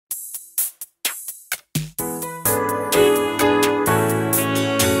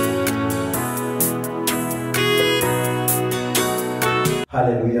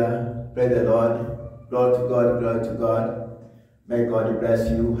Hallelujah. Praise the Lord. Glory to God, glory to God. May God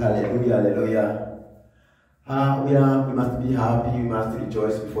bless you. Hallelujah, hallelujah. We must be happy, we must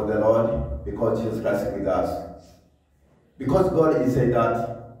rejoice before the Lord because Jesus Christ is with us. Because God is saying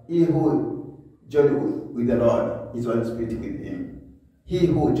that he who joined with the Lord is one spirit with him. He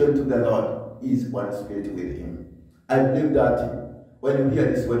who joined to the Lord is one spirit with him. I believe that when you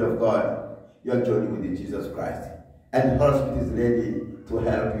hear this word of God, you are joining with Jesus Christ. And the Holy Spirit is ready to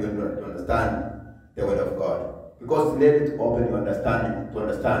help you to understand the word of God. Because it's ready to open your understanding to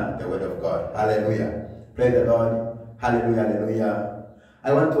understand the word of God. Hallelujah. Praise the Lord. Hallelujah, hallelujah.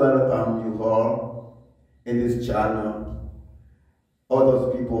 I want to welcome you all in this channel. All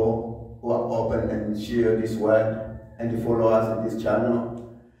those people who are open and share this word and follow us in this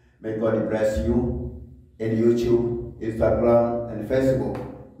channel. May God bless you in YouTube, Instagram, and Facebook.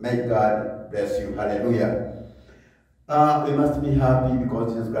 May God bless you. Hallelujah. We must be happy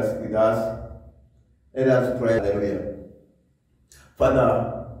because Jesus Christ is with us. Let us pray. Hallelujah.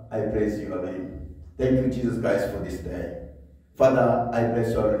 Father, I praise you. Amen. Thank you, Jesus Christ, for this day. Father, I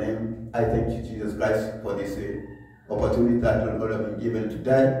bless your name. I thank you, Jesus Christ, for this opportunity that you have been given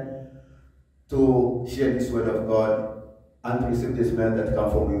today to share this word of God and to receive this message that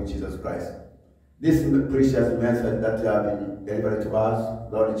comes from you, Jesus Christ. This precious message that you have been delivered to us,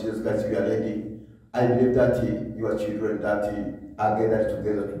 Lord Jesus Christ, we are ready. I believe that your children that are gathered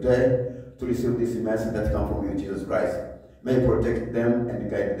together today to receive this message that comes from you, Jesus Christ. May protect them and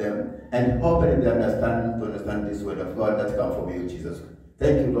guide them and open their understanding to understand this word of God that comes from you, Jesus.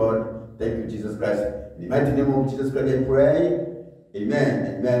 Thank you, Lord. Thank you, Jesus Christ. In the mighty name of Jesus Christ, I pray.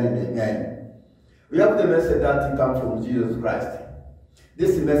 Amen, amen, and amen. We have the message that comes from Jesus Christ.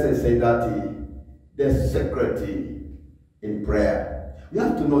 This message says that the secret in prayer. You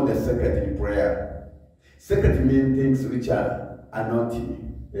have to know the secret in prayer. Secret means things which are not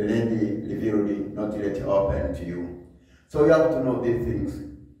ready, revealed, not yet open to you. So you have to know these things.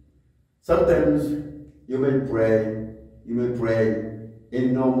 Sometimes you may pray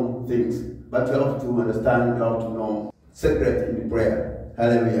in normal things, but you have to understand, you have to know secret in prayer.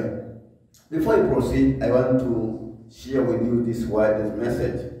 Hallelujah. Before I proceed, I want to share with you this word, this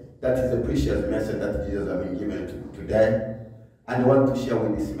message. That is a precious message that Jesus has been given today. And I want to share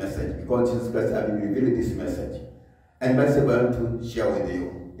with this message because Jesus Christ has been revealing this message. And myself I want to share with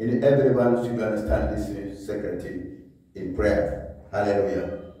you. And everyone should understand this secret in prayer.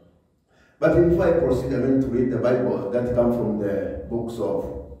 Hallelujah. But before I proceed, I'm going to read the Bible that comes from the books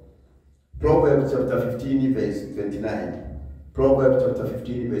of Proverbs chapter 15, verse 29. Proverbs chapter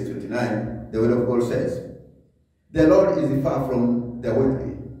 15, verse 29, the word of God says, "The Lord is far from the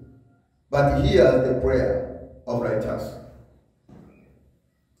wicked, but he hears the prayer of righteous."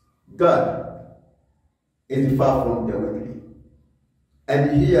 God is far from the wicked,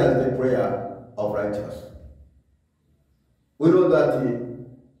 and he hears the prayer of righteous. We know that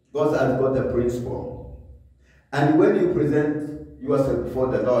God has got a principle. And when you present yourself before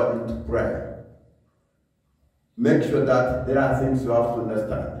the Lord into prayer, make sure that there are things you have to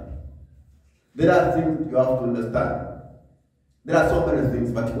understand. There are things you have to understand. There are so many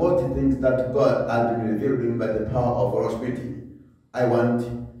things, but what the things that God has been revealing by the power of Holy Spirit, I want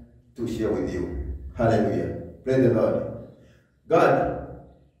to share with you. Hallelujah. Praise the Lord. God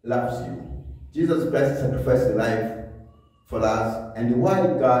loves you. Jesus Christ sacrificed his life for us, and why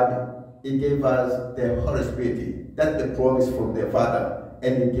God, he gave us the Holy Spirit. That's the promise from the Father,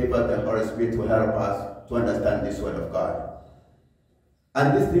 and he gave us the Holy Spirit to help us to understand this word of God.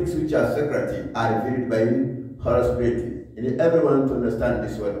 And these things which are secret are revealed by Holy Spirit, and everyone to understand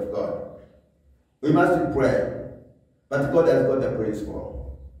this word of God. We must pray, but God has got a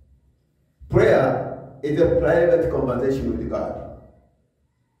principle. Prayer is a private conversation with God.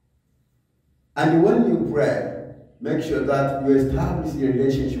 And when you pray, make sure that you establish a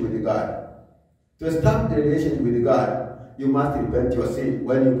relationship with God. To establish a relationship with God, you must repent your sin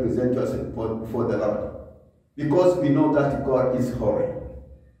when you present yourself before the Lord. Because we know that God is holy.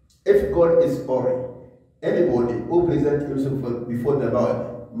 If God is holy, anybody who presents himself before the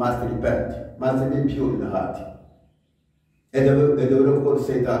Lord must repent, must be pure in heart. And the word of God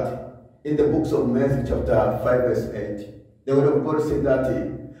says that in the books of Matthew chapter 5 verse 8, the word of God says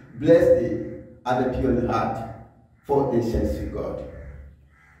that blessed are the pure in heart, for they shall see God.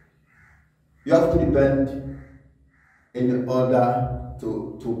 You have to repent in order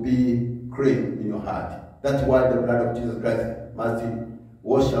to be clean in your heart. That's why the blood of Jesus Christ must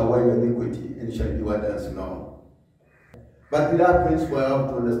wash away your iniquity and shall be white as snow. But there are principles you have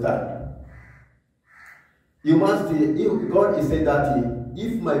to understand. You must, God is saying that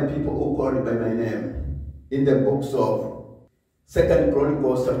if my people who call by my name, in the books of 2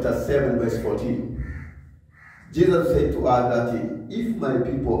 Chronicles chapter 7 verse 14. Jesus said to us that if my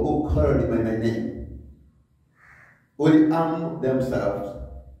people who call by my name will arm themselves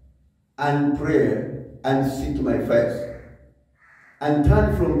and pray and seek my face and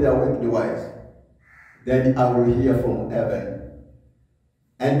turn from their wicked ways, then I will hear from heaven,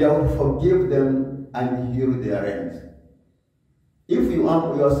 and I will forgive them and heal their lands. If you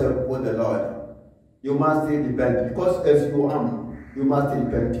arm yourself for the Lord, you must repent, because as you arm, you must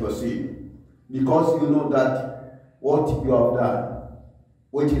repent your sin, because you know that what you have done,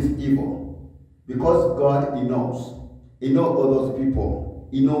 which is evil, because God, He knows all those people,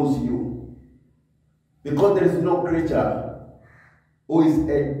 He knows you, because there is no creature who is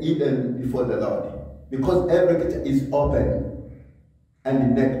hidden before the Lord, because every creature is open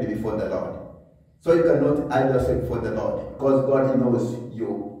and naked before the Lord. So you cannot hide yourself before the Lord, because God, He knows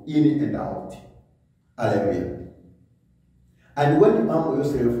you in and out. Hallelujah. And when you arm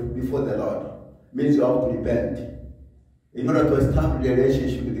yourself before the Lord, means you have to repent. In order to establish a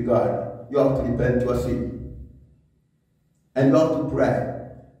relationship with God, you have to repent your sin. And you have to pray.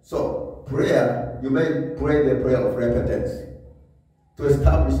 So prayer, you may pray the prayer of repentance to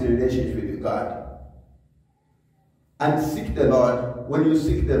establish a relationship with God. And seek the Lord. When you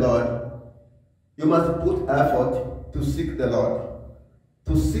seek the Lord, you must put effort to seek the Lord.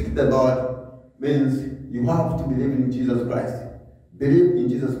 To seek the Lord means you have to believe in Jesus Christ. Believe in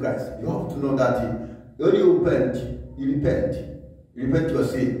Jesus Christ. You have to know that when you repent, you repent your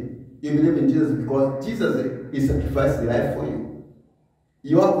sin. You believe in Jesus because Jesus is sacrificed his life for you.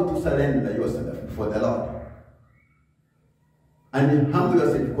 You have to surrender yourself before the Lord. And humble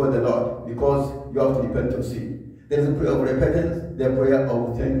yourself before the Lord, because you have to repent of sin. There is a prayer of repentance, the prayer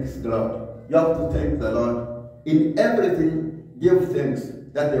of thanks the Lord. You have to thank the Lord. In everything, give thanks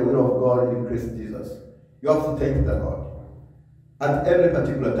that the will of God in Christ Jesus. You have to thank the Lord. At every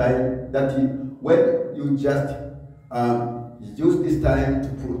particular time, that when you just use this time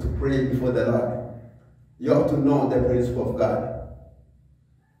to pray before the Lord, you have to know the principle of God.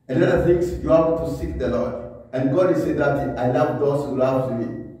 And other things, you have to seek the Lord. And God is saying that I love those who love me.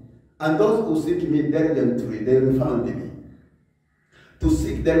 And those who seek me diligently, they will find me. To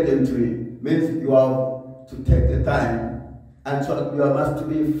seek diligently means you have to take the time, and so you must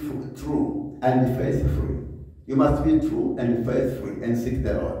be true and faithful. You must be true and faithful and seek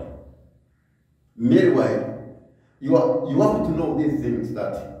the Lord. Meanwhile, you have to know these things,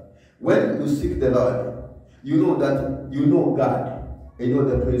 that when you seek the Lord, you know that you know God, and you know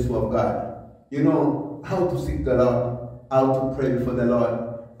the principle of God. You know how to seek the Lord, how to pray before the Lord,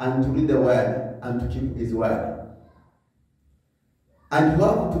 and to read the word, and to keep his word. And you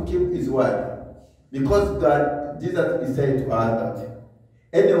have to keep his word, because God, Jesus is saying to us that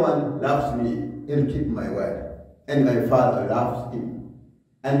anyone loves me, he'll keep my word. And my Father loves him,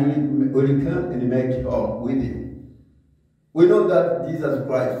 and will come and make home with him. We know that Jesus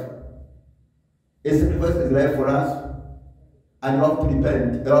Christ is sacrificed his life for us, and you have to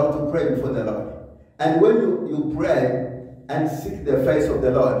repent, you have to pray before the Lord. And when you pray and seek the face of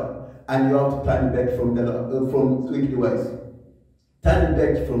the Lord, and you have to turn back from wicked ways. Turn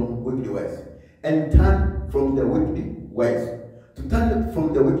back from wicked ways. And turn from the wicked ways. To turn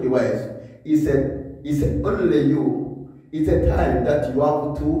from the wicked ways is only you. It's a time that you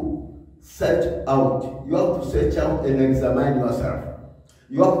have to search out. You have to search out and examine yourself.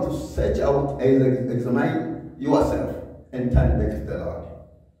 You have to search out and examine yourself and turn back to the Lord.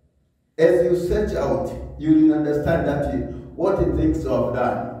 As you search out, you will understand that what the things you have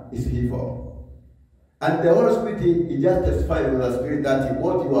done is evil. And the Holy Spirit is just testifying with the Spirit that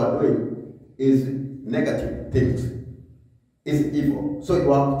what you are doing is negative things, is evil. So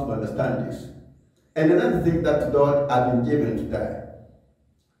you have to understand this. And another thing that God has been given today,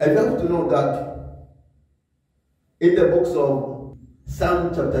 and you have to know that in the books of Psalm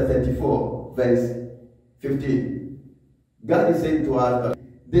chapter 34, verse 15, God is saying to us that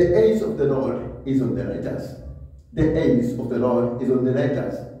the eyes of the Lord is on the righteous. The eyes of the Lord is on the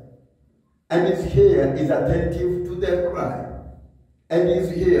righteous. And his ear is attentive to their cry. And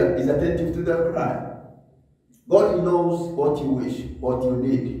his ear is attentive to their cry. God knows what you wish, what you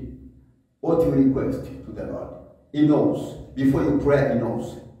need, what you request to the Lord. He knows. Before you pray, he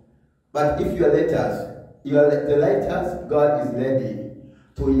knows. But if you are righteous, the righteous, God is ready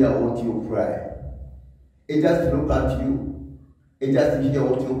to hear what you pray. He just look at you. He just hear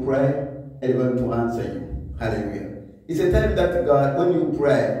what you pray, and he's going to answer you. Hallelujah. It's a time that God, when you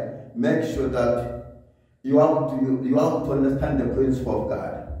pray, make sure that you have to understand the principle of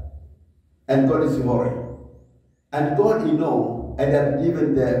God. And God is holy. And God, He knows, and have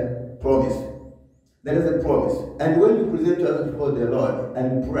given the promise There is a promise. And when you present yourself before the Lord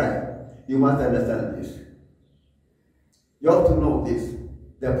and pray, you must understand this. You have to know this,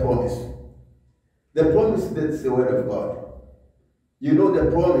 the promise. The promise, that's the word of God. You know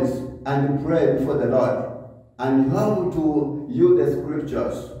the promise and you pray before the Lord. And you have to use the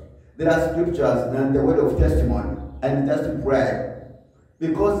scriptures. There are scriptures and the word of testimony. And just to pray.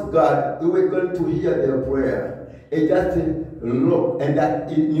 Because God, we were going to hear their prayer. It just look, and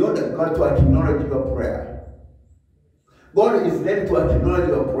that in order God to acknowledge your prayer. God is ready to acknowledge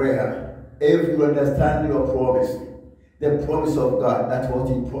your prayer if you understand your promise. The promise of God, that's what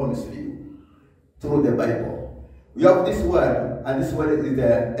He promised you through the Bible. You have this word, and this word is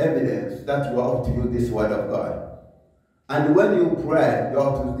the evidence that you have to use this word of God. And when you pray, you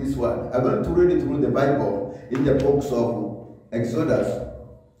have to use this word. I'm going to read it through the Bible in the books of Exodus.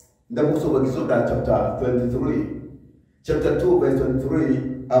 In the books of Exodus, chapter 23. Chapter 2, verse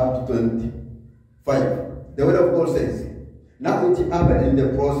 23 up to 25. The word of God says, now it happened in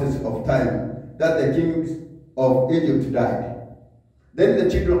the process of time that the kings of Egypt died. Then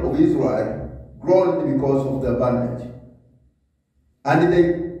the children of Israel groaned because of the bondage. And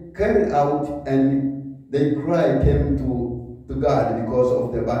they carried out and they cried came to God because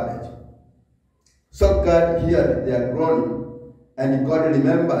of the bondage. So God heard their groaning, and God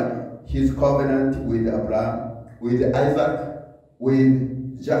remembered His covenant with Abraham, with Isaac,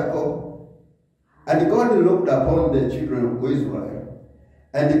 with Jacob. And God looked upon the children of Israel,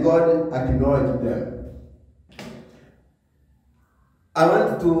 and God acknowledged them. I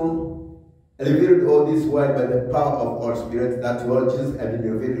want to reveal all this word by the power of our Spirit that Lord Jesus has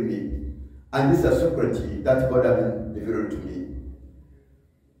been revealed to me. And this is a secret that God has been revealed to me.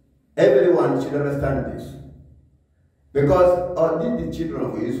 Everyone should understand this. Because the children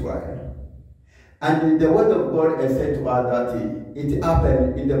of Israel, and the word of God has said to us that it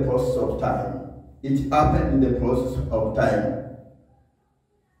happened in the process of time. It happened in the process of time.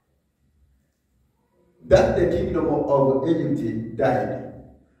 That the kingdom of Egypt died.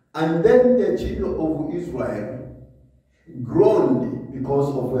 And then the children of Israel groaned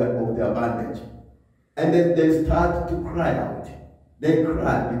because of their bondage. And then they started to cry out. They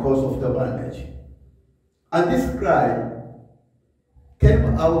cried because of the bondage. And this cry came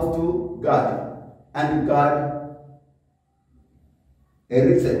out to God. And God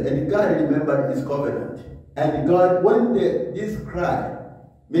listened. And God remembered His covenant. And God, when this cry,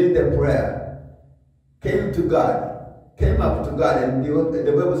 meaning the prayer, came to God, came up to God, and the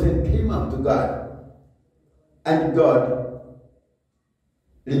Bible said came up to God. And God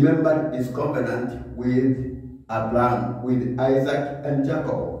remembered His covenant with Abraham, with Isaac and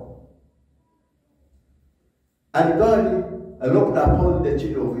Jacob. And God looked upon the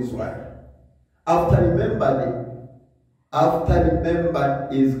children of Israel. After remembered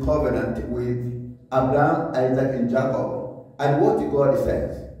His covenant with Abraham, Isaac, and Jacob, and what God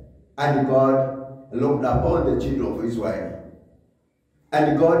says, and God looked upon the children of Israel,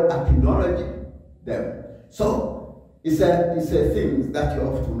 and God acknowledged them. So it's a thing that you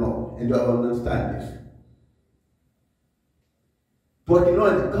have to know and you have to understand this. To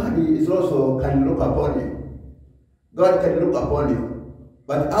acknowledge God is also can look upon you. God can look upon you.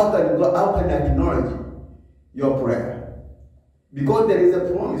 But how can I acknowledge your prayer? Because there is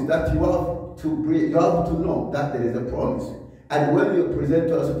a promise that you have to pray. You have to know that there is a promise. And when you present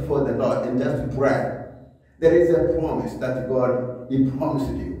yourself before the Lord and just pray, there is a promise that God, He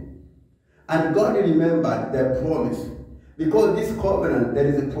promised you. And God remembered the promise. Because this covenant, there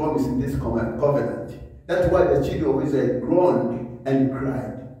is a promise in this covenant. That's why the children of Israel groaned and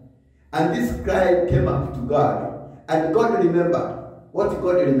cried. And this cry came up to God. And God remembered. What did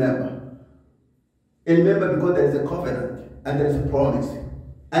God remember? He remembered because there is a covenant and there is a promise.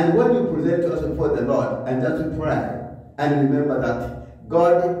 And when you present yourself before the Lord and just pray and remember that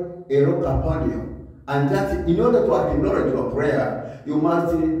God will look upon you, and that in order to acknowledge your prayer, you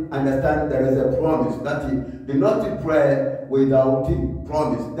must understand there is a promise that you do not pray without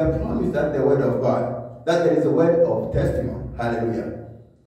promise. The promise that the word of God, that there is a word of testimony. Hallelujah.